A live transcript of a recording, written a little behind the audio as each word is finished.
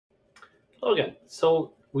Okay,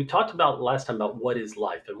 so we talked about last time about what is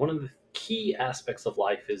life, and one of the key aspects of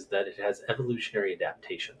life is that it has evolutionary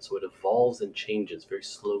adaptation. So it evolves and changes very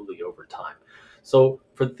slowly over time. So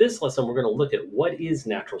for this lesson, we're going to look at what is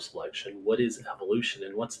natural selection, what is evolution,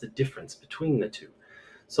 and what's the difference between the two.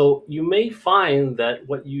 So you may find that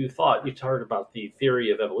what you thought you heard about the theory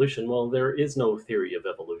of evolution, well, there is no theory of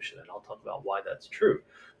evolution, and I'll talk about why that's true.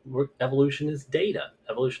 Evolution is data.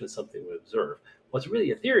 Evolution is something we observe. What's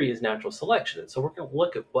really a theory is natural selection, and so we're going to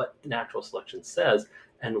look at what natural selection says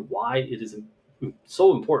and why it is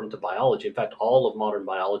so important to biology. In fact, all of modern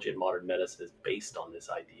biology and modern medicine is based on this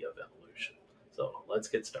idea of evolution. So let's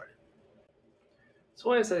get started.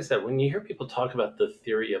 So, as I said, when you hear people talk about the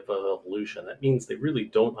theory of evolution, that means they really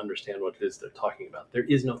don't understand what it is they're talking about. There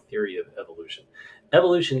is no theory of evolution.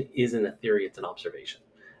 Evolution isn't a theory, it's an observation.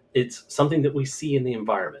 It's something that we see in the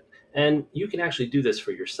environment. And you can actually do this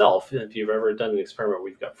for yourself. If you've ever done an experiment where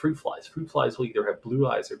you've got fruit flies will either have blue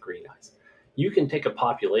eyes or green eyes. You can take a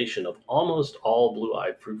population of almost all blue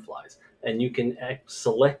eyed fruit flies and you can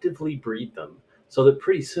selectively breed them so that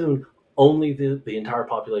pretty soon only the entire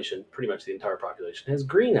population, pretty much the entire population, has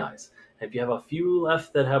green eyes. And if you have a few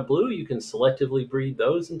left that have blue, you can selectively breed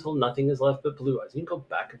those until nothing is left but blue eyes. You can go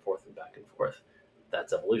back and forth and back and forth.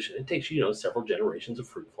 That's evolution. It takes, several generations of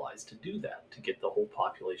fruit flies to do that, to get the whole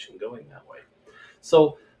population going that way.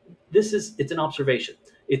 So it's an observation,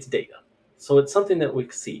 it's data. So it's something that we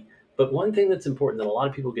see. But one thing that's important that a lot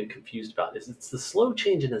of people get confused about is it's the slow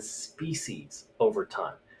change in a species over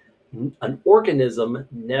time. An organism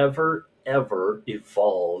never ever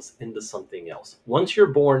evolves into something else. Once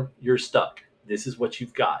you're born, you're stuck. This is what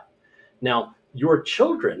you've got. Now, your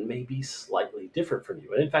children may be slightly different from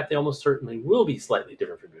you. And in fact, they almost certainly will be slightly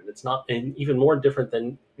different from you. And it's not, and even more different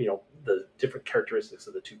than, the different characteristics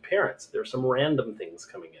of the two parents. There are some random things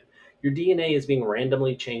coming in. Your DNA is being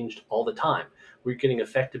randomly changed all the time. We're getting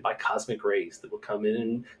affected by cosmic rays that will come in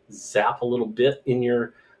and zap a little bit in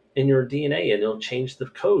your DNA, and it'll change the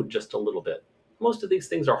code just a little bit. Most of these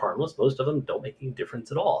things are harmless. Most of them don't make any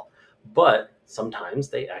difference at all. But sometimes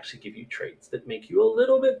they actually give you traits that make you a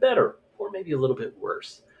little bit better or maybe a little bit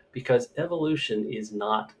worse, because evolution is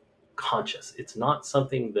not conscious. It's not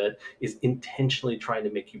something that is intentionally trying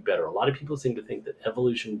to make you better. A lot of people seem to think that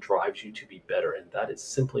evolution drives you to be better, and that is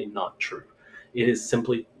simply not true. It is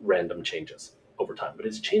simply random changes over time, but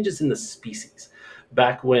it's changes in the species.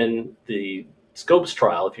 Back when the Scopes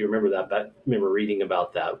trial, if you remember that, I remember reading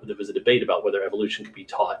about that. There was a debate about whether evolution could be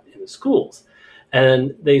taught in the schools.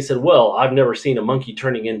 And they said, well, I've never seen a monkey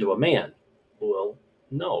turning into a man. Well,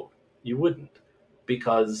 no, you wouldn't,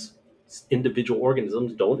 because individual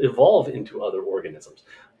organisms don't evolve into other organisms.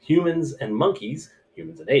 Humans and monkeys,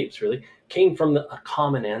 humans and apes really, came from a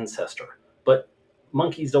common ancestor. But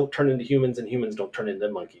monkeys don't turn into humans and humans don't turn into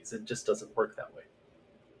monkeys. It just doesn't work that way.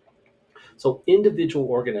 So individual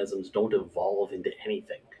organisms don't evolve into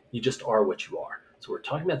anything. You just are what you are. So we're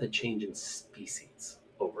talking about the change in species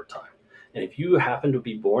over time. And if you happen to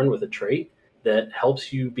be born with a trait that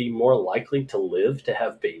helps you be more likely to live to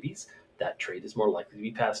have babies, that trait is more likely to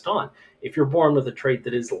be passed on. If you're born with a trait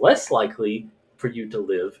that is less likely for you to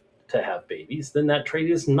live to have babies, then that trait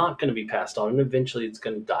is not going to be passed on, and eventually it's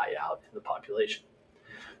going to die out in the population.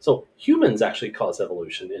 So humans actually cause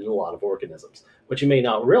evolution in a lot of organisms. What you may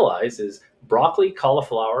not realize is broccoli,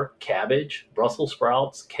 cauliflower, cabbage, Brussels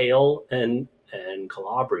sprouts, kale, and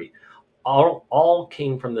calabri all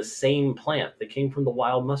came from the same plant. They came from the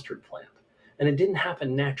wild mustard plant. And it didn't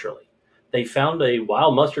happen naturally. They found a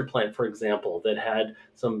wild mustard plant, for example, that had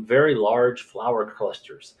some very large flower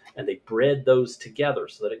clusters, and they bred those together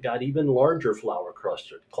so that it got even larger flower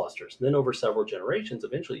clusters. And then over several generations,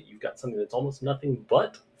 eventually you've got something that's almost nothing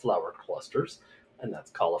but flower clusters, and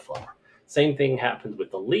that's cauliflower. Same thing happens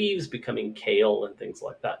with the leaves becoming kale and things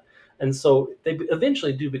like that. And so they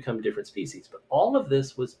eventually do become different species, but all of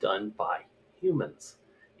this was done by humans.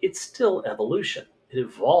 It's still evolution. It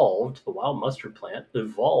evolved, the wild mustard plant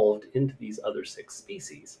evolved into these other six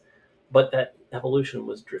species, but that evolution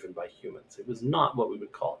was driven by humans. It was not what we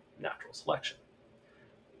would call natural selection.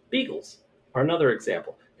 Beagles are another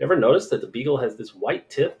example. You ever notice that the beagle has this white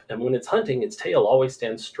tip, and when it's hunting, its tail always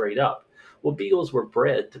stands straight up? Well, beagles were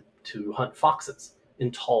bred to hunt foxes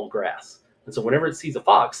in tall grass. And so whenever it sees a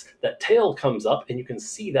fox, that tail comes up and you can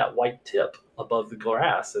see that white tip above the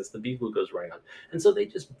grass as the beagle goes running on. And so they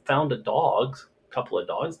just found couple of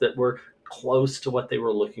dogs that were close to what they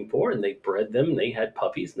were looking for, and they bred them, and they had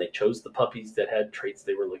puppies, and they chose the puppies that had traits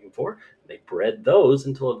they were looking for. They bred those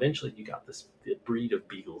until eventually you got the breed of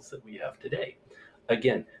beagles that we have today.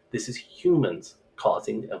 Again, this is humans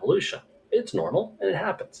causing evolution. It's normal and it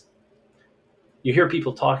happens. You hear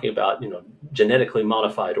people talking about, genetically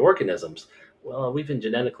modified organisms. Well, we've been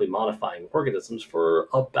genetically modifying organisms for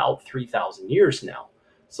about 3,000 years now.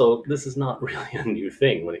 So this is not really a new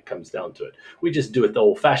thing when it comes down to it. We just do it the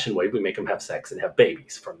old fashioned way. We make them have sex and have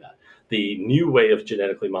babies from that. The new way of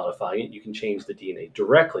genetically modifying it, you can change the DNA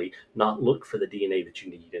directly, not look for the DNA that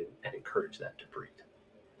you need and encourage that to breed.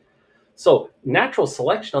 So natural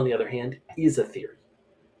selection, on the other hand, is a theory.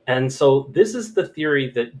 And so this is the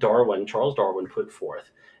theory that Charles Darwin, put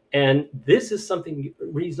forth. And this is something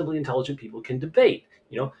reasonably intelligent people can debate.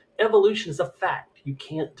 Evolution is a fact. You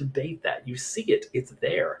can't debate that. You see it, it's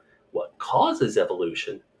there. What causes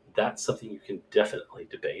evolution, that's something you can definitely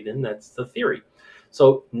debate, and that's the theory.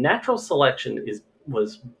 So natural selection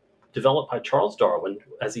was developed by Charles Darwin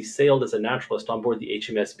as he sailed as a naturalist on board the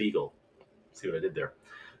HMS Beagle. See what I did there?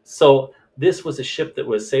 So this was a ship that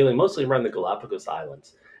was sailing mostly around the Galapagos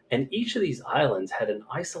Islands. And each of these islands had an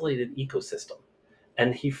isolated ecosystem.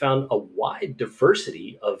 And he found a wide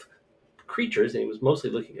diversity of creatures, and he was mostly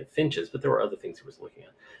looking at finches, but there were other things he was looking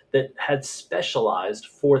at, that had specialized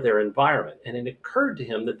for their environment. And it occurred to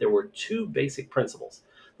him that there were two basic principles.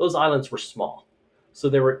 Those islands were small, so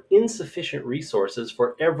there were insufficient resources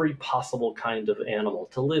for every possible kind of animal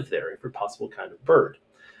to live there, every possible kind of bird.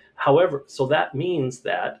 However, so that means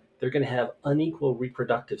that they're going to have unequal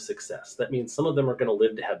reproductive success. That means some of them are going to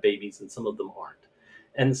live to have babies and some of them aren't.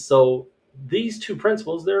 And so these two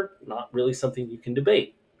principles, they're not really something you can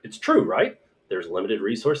debate. It's true, right? There's limited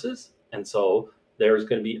resources, and so there's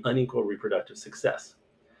going to be unequal reproductive success.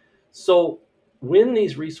 So when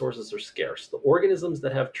these resources are scarce, the organisms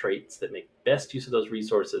that have traits that make best use of those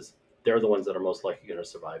resources, they're the ones that are most likely going to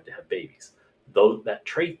survive to have babies. Though that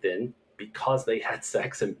trait then, because they had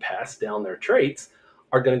sex and passed down their traits,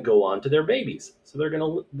 are going to go on to their babies. So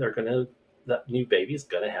that new baby is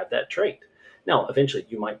going to have that trait. Now, eventually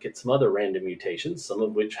you might get some other random mutations, some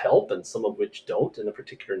of which help and some of which don't in a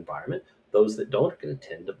particular environment. Those that don't are going to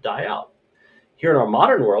tend to die out. Here in our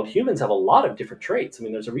modern world, humans have a lot of different traits. I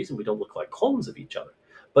mean, there's a reason we don't look like clones of each other.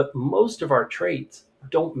 But most of our traits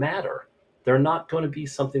don't matter. They're not going to be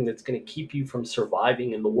something that's going to keep you from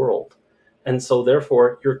surviving in the world. And so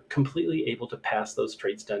therefore, you're completely able to pass those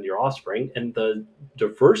traits down to your offspring, and the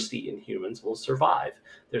diversity in humans will survive.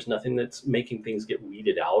 There's nothing that's making things get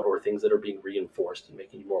weeded out or things that are being reinforced and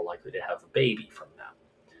making you more likely to have a baby from that.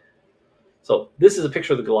 So this is a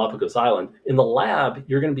picture of the Galapagos Island. In the lab,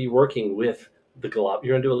 you're going to be working with the Galapagos.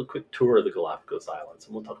 You're going to do a quick tour of the Galapagos Islands,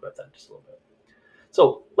 and we'll talk about that in just a little bit.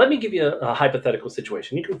 So let me give you a hypothetical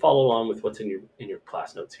situation. You can follow along with what's in your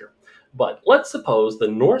class notes here. But let's suppose the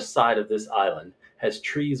north side of this island has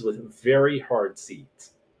trees with very hard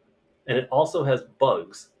seeds. And it also has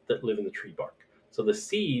bugs that live in the tree bark. So the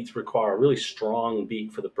seeds require a really strong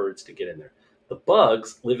beak for the birds to get in there. The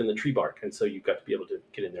bugs live in the tree bark, and so you've got to be able to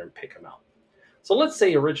get in there and pick them out. So let's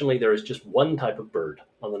say originally there is just one type of bird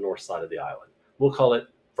on the north side of the island. We'll call it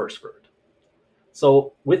first bird.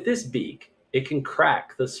 So with this beak, it can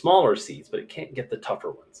crack the smaller seeds, but it can't get the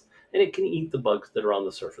tougher ones. And it can eat the bugs that are on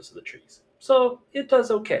the surface of the trees. So it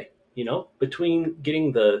does okay. Between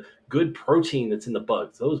getting the good protein that's in the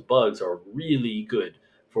bugs, those bugs are really good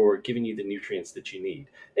for giving you the nutrients that you need.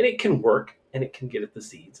 And it can work, and it can get at the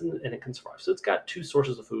seeds, and it can survive. So it's got two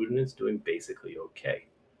sources of food, and it's doing basically okay.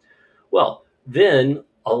 Well, then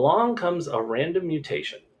along comes a random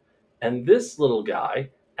mutation. And this little guy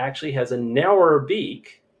actually has a narrower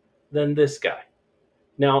beak than this guy.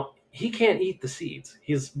 Now, he can't eat the seeds.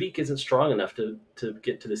 His beak isn't strong enough to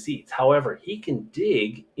get to the seeds. However, he can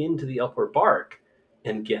dig into the upper bark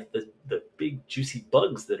and get the big juicy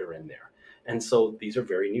bugs that are in there. And so these are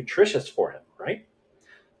very nutritious for him, right?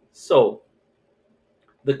 So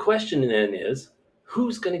the question then is,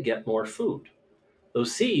 who's going to get more food?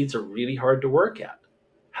 Those seeds are really hard to work at.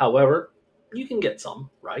 However, you can get some,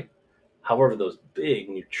 right? However, those big,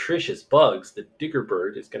 nutritious bugs, the digger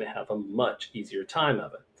bird is going to have a much easier time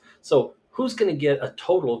of it. So who's going to get a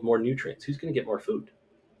total of more nutrients? Who's going to get more food?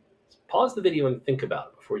 So pause the video and think about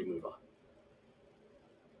it before you move on.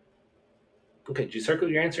 Okay, did you circle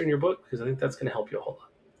your answer in your book? Because I think that's going to help you a whole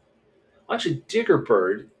lot. Well, actually, digger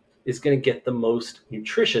bird is going to get the most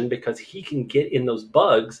nutrition because he can get in those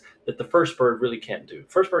bugs that the first bird really can't do.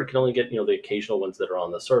 First bird can only get, the occasional ones that are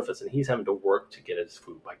on the surface, and he's having to work to get his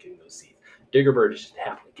food by getting those seeds. Digger bird is just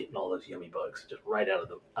happily getting all those yummy bugs just right out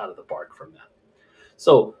of the bark from that.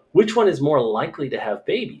 So which one is more likely to have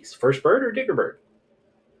babies, first bird or digger bird?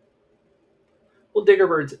 Well, digger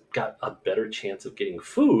bird's got a better chance of getting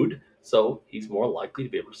food, so he's more likely to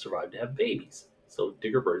be able to survive to have babies. So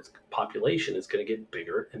digger bird's population is going to get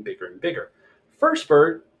bigger and bigger and bigger. First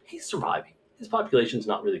bird, he's surviving. his population is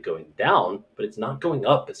not really going down, but it's not going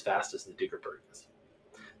up as fast as the digger bird is.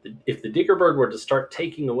 If the digger bird were to start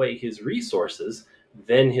taking away his resources,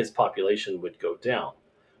 then his population would go down.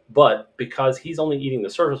 But because he's only eating the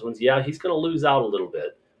surface ones, yeah, he's going to lose out a little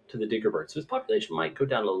bit to the digger bird. So his population might go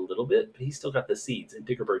down a little bit, but he's still got the seeds, and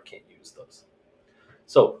digger bird can't use those.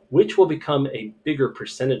 So which will become a bigger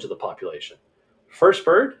percentage of the population? First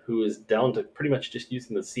bird, who is down to pretty much just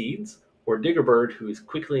using the seeds, or digger bird, who is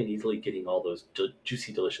quickly and easily getting all those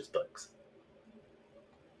juicy, delicious bugs?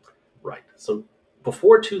 Right. So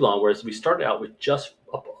before too long, whereas we started out with just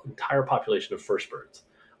an entire population of first birds,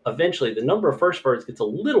 eventually the number of first birds gets a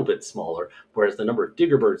little bit smaller, whereas the number of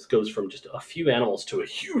digger birds goes from just a few animals to a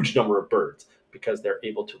huge number of birds because they're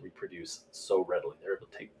able to reproduce so readily. They're able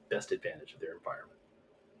to take best advantage of their environment.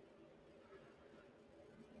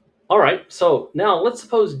 All right, so now let's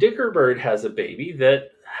suppose digger bird has a baby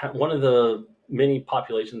that one of the many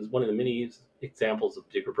populations, one of the many examples of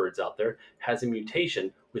digger birds out there has a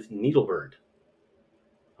mutation with needlebird.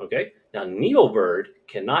 Okay, now needlebird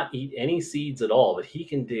cannot eat any seeds at all, but he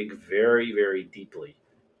can dig very, very deeply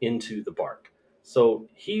into the bark. So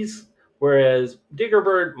whereas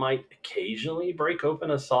diggerbird might occasionally break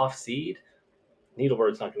open a soft seed,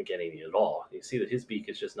 needlebird's not going to get any at all. You see that his beak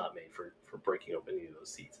is just not made for breaking open any of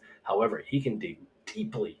those seeds. However, he can dig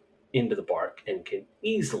deeply into the bark and can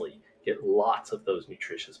easily get lots of those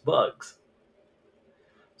nutritious bugs.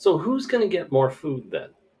 So who's going to get more food then?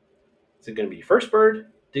 Is it going to be first bird,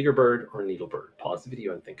 digger bird, or needlebird? Pause the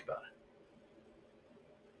video and think about it.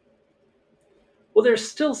 Well, there's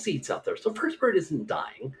still seeds out there. So first bird isn't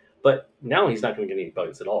dying, but now he's not going to get any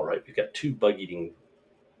bugs at all, right? We've got two bug-eating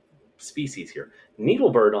species here.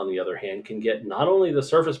 Needlebird, on the other hand, can get not only the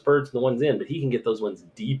surface birds and the ones in, but he can get those ones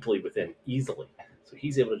deeply within easily. So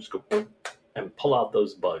he's able to just go and pull out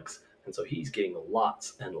those bugs. And so he's getting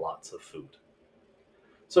lots and lots of food.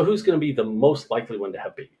 So who's going to be the most likely one to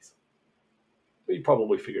have babies? Well, you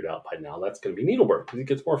probably figured out by now that's going to be needlebird because he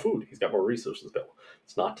gets more food. He's got more resources available.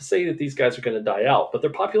 It's not to say that these guys are going to die out, but their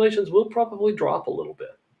populations will probably drop a little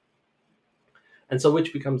bit. And so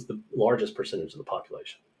which becomes the largest percentage of the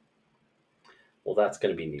population? Well, that's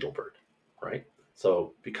going to be needlebird, right?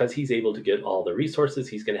 So because he's able to get all the resources,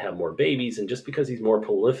 he's going to have more babies. And just because he's more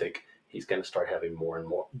prolific, he's going to start having more and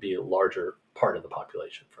more, be a larger part of the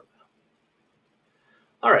population from that.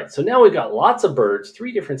 All right, so now we've got lots of birds,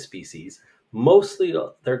 3 different species. Mostly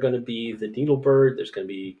they're going to be the needlebird. There's going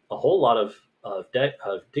to be a whole lot of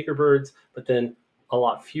digger birds, but then a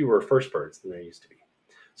lot fewer first birds than there used to be.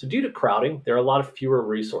 So due to crowding, there are a lot of fewer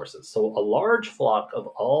resources. So a large flock of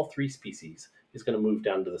all 3 species is going to move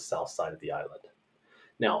down to the south side of the island.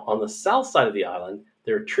 Now, on the south side of the island,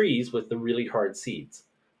 there are trees with the really hard seeds,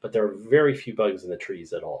 but there are very few bugs in the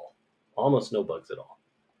trees at all. Almost no bugs at all.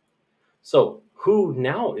 So who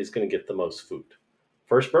now is going to get the most food?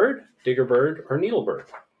 First bird, digger bird, or needlebird?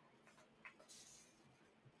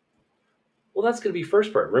 Well, that's going to be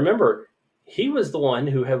first bird. Remember, he was the one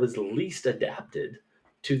who was least adapted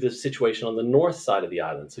to the situation on the north side of the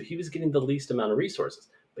island. So he was getting the least amount of resources,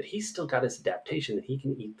 but he's still got his adaptation that he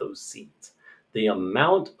can eat those seeds. The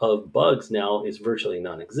amount of bugs now is virtually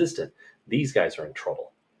non-existent. These guys are in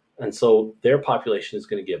trouble. And so their population is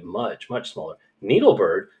going to get much, much smaller.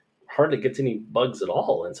 Needlebird hardly gets any bugs at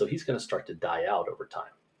all, and so he's going to start to die out over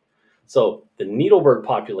time. So the needlebird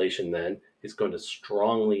population then is going to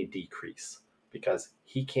strongly decrease because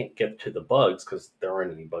he can't get to the bugs because there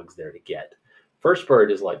aren't any bugs there to get. First bird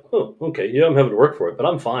is like, oh, okay, yeah, I'm having to work for it, but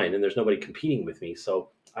I'm fine, and there's nobody competing with me, so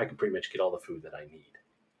I can pretty much get all the food that I need.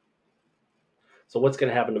 So what's going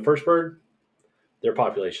to happen to first bird? Their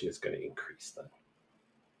population is going to increase then.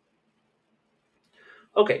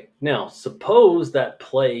 Okay, now suppose that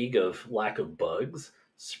plague of lack of bugs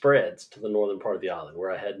spreads to the northern part of the island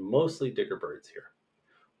where I had mostly digger birds here.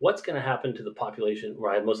 What's going to happen to the population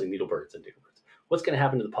where I had mostly needlebirds and digger birds? What's going to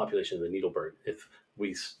happen to the population of the needlebird if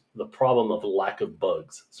the problem of lack of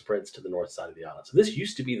bugs spreads to the north side of the island? So this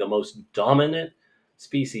used to be the most dominant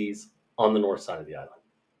species on the north side of the island.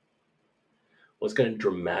 Well, it's going to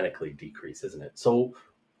dramatically decrease, isn't it? So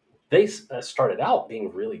they started out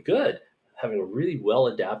being really good, having a really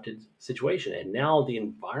well-adapted situation. And now the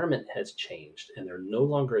environment has changed and they're no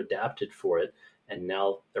longer adapted for it. And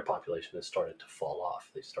now their population has started to fall off.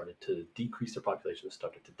 They started to decrease their population and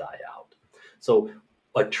started to die out. So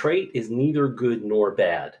a trait is neither good nor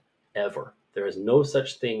bad, ever. There is no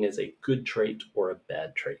such thing as a good trait or a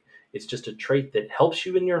bad trait. It's just a trait that helps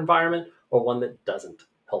you in your environment or one that doesn't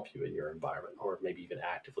help you in your environment or maybe even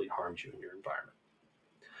actively harms you in your environment.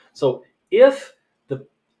 So if the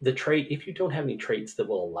the trait, if you don't have any traits that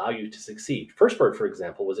will allow you to succeed. First bird, for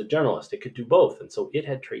example, was a generalist. It could do both, and so it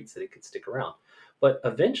had traits that it could stick around. But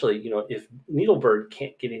eventually, if needlebird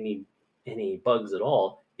can't get any bugs at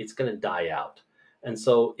all, it's going to die out. And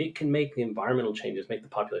so it can make the environmental changes, make the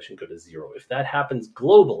population go to zero. If that happens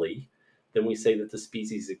globally, then we say that the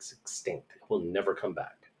species is extinct. It will never come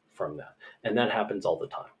back from that. And that happens all the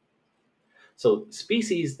time. So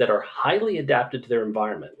species that are highly adapted to their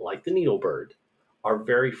environment, like the needlebird, are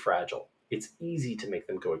very fragile. It's easy to make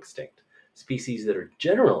them go extinct. Species that are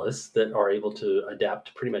generalists, that are able to adapt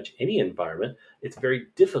to pretty much any environment, it's very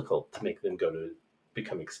difficult to make them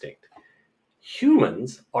become extinct.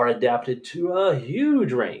 Humans are adapted to a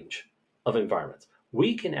huge range of environments.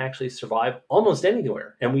 We can actually survive almost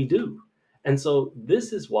anywhere, and we do. And so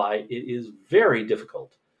this is why it is very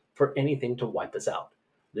difficult for anything to wipe us out.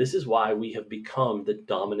 This is why we have become the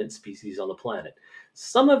dominant species on the planet.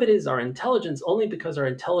 Some of it is our intelligence, only because our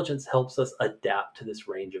intelligence helps us adapt to this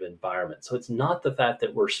range of environment. So it's not the fact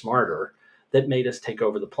that we're smarter that made us take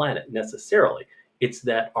over the planet necessarily. It's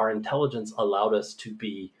that our intelligence allowed us to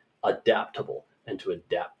be adaptable and to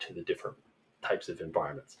adapt to the different types of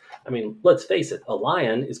environments. I mean, let's face it, a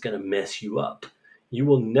lion is going to mess you up. You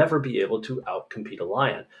will never be able to outcompete a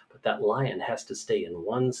lion, but that lion has to stay in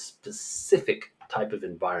one specific type of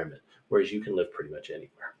environment, whereas you can live pretty much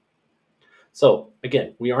anywhere. So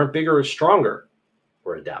again, we aren't bigger or stronger,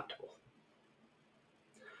 we're adaptable.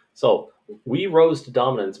 So we rose to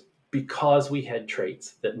dominance because we had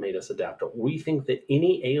traits that made us adaptable. We think that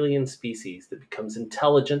any alien species that becomes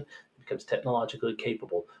intelligent, becomes technologically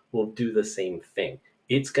capable, will do the same thing.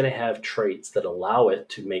 It's going to have traits that allow it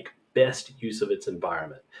to make best use of its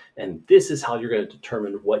environment. And this is how you're going to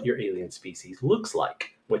determine what your alien species looks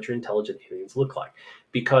like, what your intelligent aliens look like,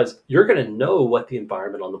 because you're going to know what the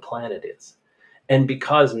environment on the planet is. And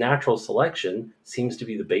because natural selection seems to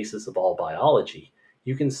be the basis of all biology,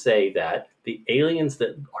 you can say that the aliens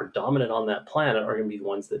that are dominant on that planet are going to be the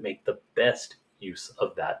ones that make the best use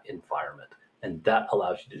of that environment. And that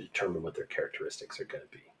allows you to determine what their characteristics are going to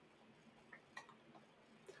be.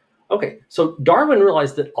 Okay, so Darwin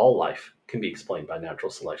realized that all life can be explained by natural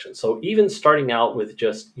selection. So even starting out with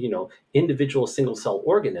just, individual single cell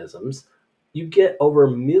organisms, you get over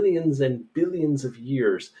millions and billions of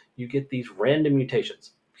years, you get these random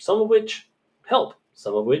mutations, some of which help,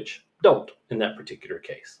 some of which don't in that particular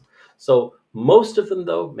case. So most of them,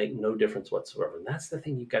 though, make no difference whatsoever. And that's the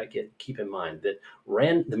thing you've got to keep in mind, that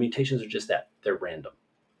the mutations are just that, they're random.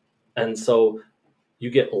 And so you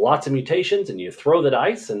get lots of mutations and you throw the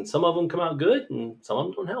dice, and some of them come out good and some of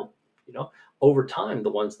them don't help. Over time, the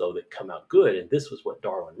ones, though, that come out good, and this was what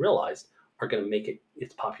Darwin realized, are going to make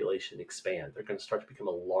its population expand. They're going to start to become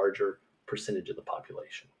a larger percentage of the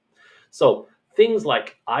population. So things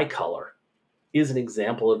like eye color is an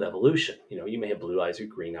example of evolution. You may have blue eyes or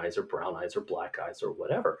green eyes or brown eyes or black eyes or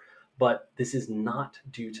whatever, but this is not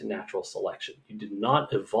due to natural selection. You did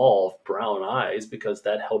not evolve brown eyes because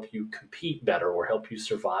that helped you compete better or help you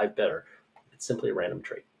survive better. It's simply a random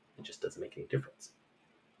trait. It just doesn't make any difference.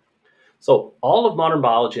 So all of modern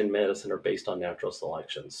biology and medicine are based on natural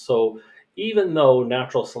selection. So even though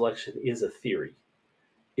natural selection is a theory,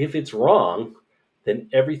 if it's wrong, then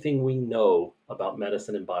everything we know about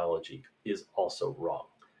medicine and biology is also wrong.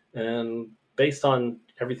 And based on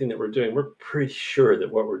everything that we're doing, we're pretty sure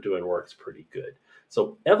that what we're doing works pretty good.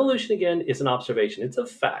 So evolution, again, is an observation. It's a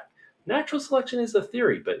fact. Natural selection is a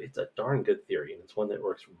theory, but it's a darn good theory, and it's one that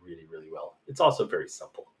works really, really well. It's also very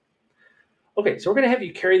simple. Okay, so we're going to have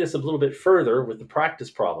you carry this a little bit further with the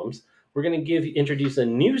practice problems. We're going to introduce a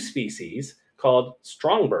new species called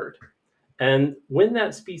strongbird. And when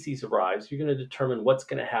that species arrives, you're going to determine what's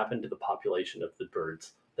going to happen to the population of the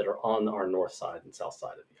birds that are on our north side and south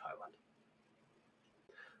side of the island.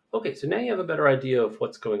 Okay, so now you have a better idea of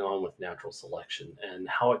what's going on with natural selection and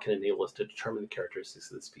how it can enable us to determine the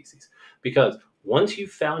characteristics of the species. Because once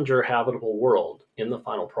you've found your habitable world in the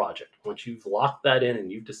final project, once you've locked that in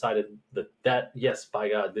and you've decided that yes, by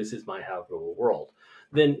God, this is my habitable world,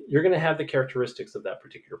 then you're going to have the characteristics of that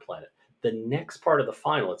particular planet. The next part of the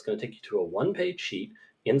final, it's going to take you to a one-page sheet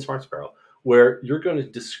in Smart Sparrow where you're going to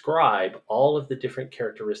describe all of the different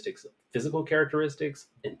characteristics, physical characteristics,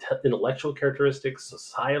 intellectual characteristics,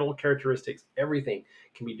 societal characteristics. Everything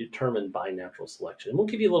can be determined by natural selection. And we'll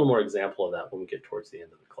give you a little more example of that when we get towards the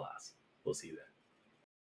end of the class. We'll see you then.